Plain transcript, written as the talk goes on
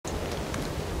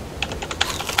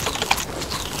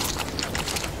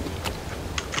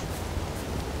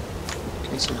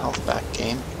some health back,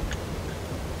 game.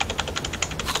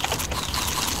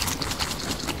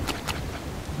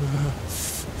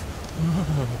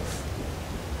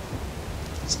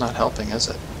 It's not helping, is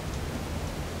it?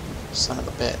 Son of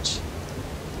a bitch.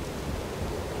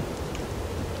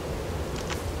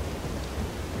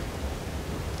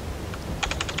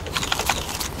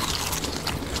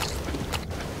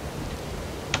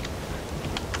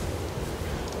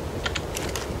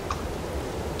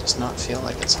 Does not feel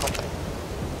like it's helping.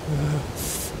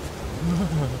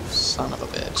 Son of a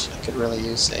bitch. I could really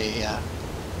use a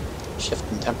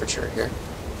shift in temperature here.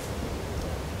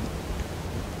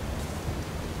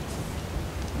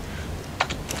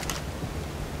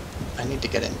 I need to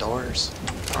get indoors,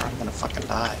 or I'm gonna fucking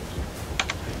die.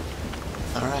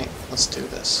 Alright, let's do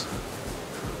this.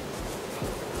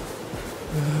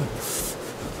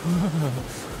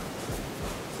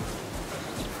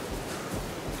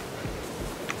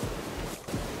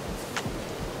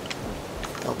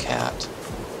 No cat.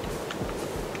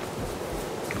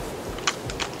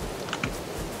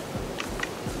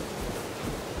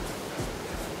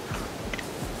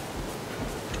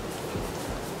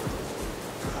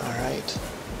 Alright.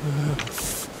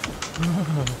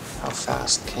 How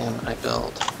fast can I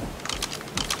build?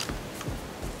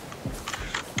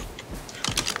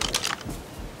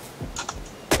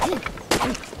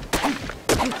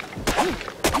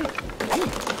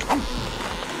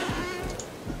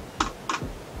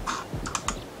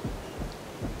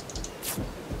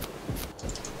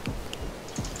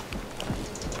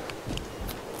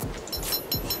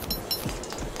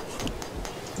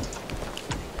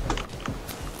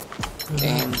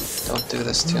 Game, don't do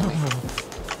this to me.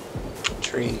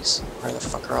 Trees. Where the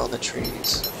fuck are all the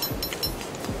trees?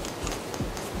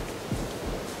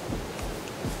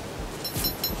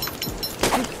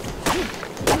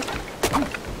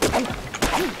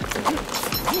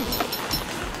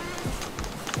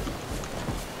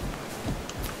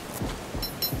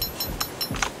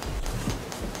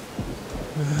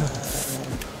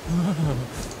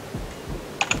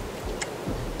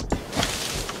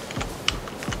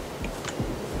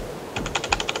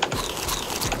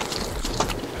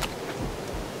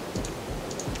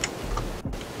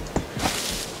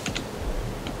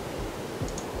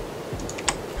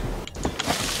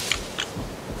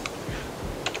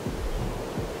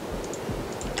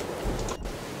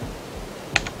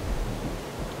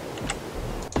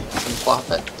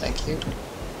 Plop it, thank you.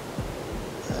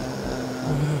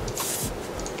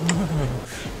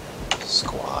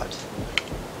 Squad.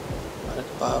 Put it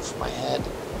above my head,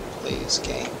 please,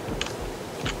 game.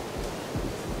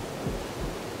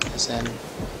 As in,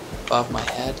 above my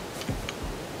head.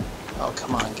 Oh,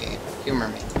 come on, game. Humor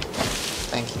me.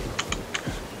 Thank you.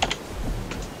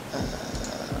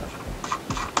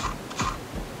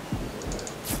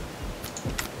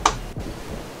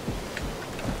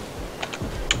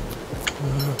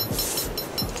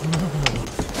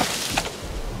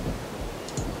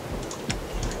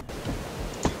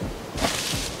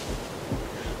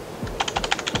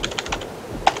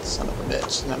 Son of a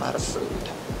bitch, and I'm out of food.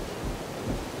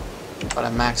 But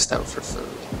I'm maxed out for food.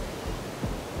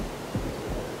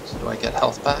 So do I get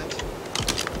health back?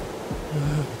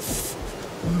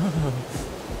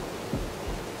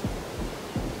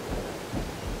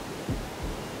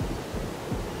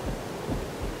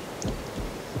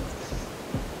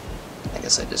 I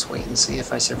guess I just wait and see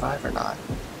if I survive or not.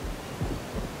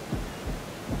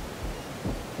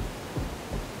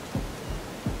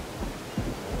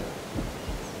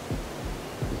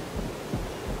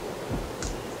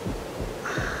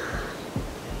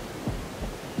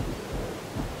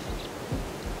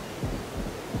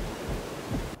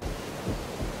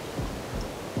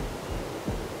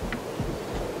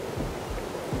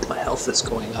 My health is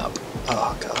going up.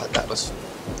 Oh god, that was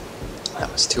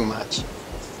too much.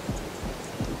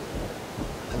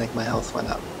 I think my health went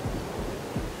up.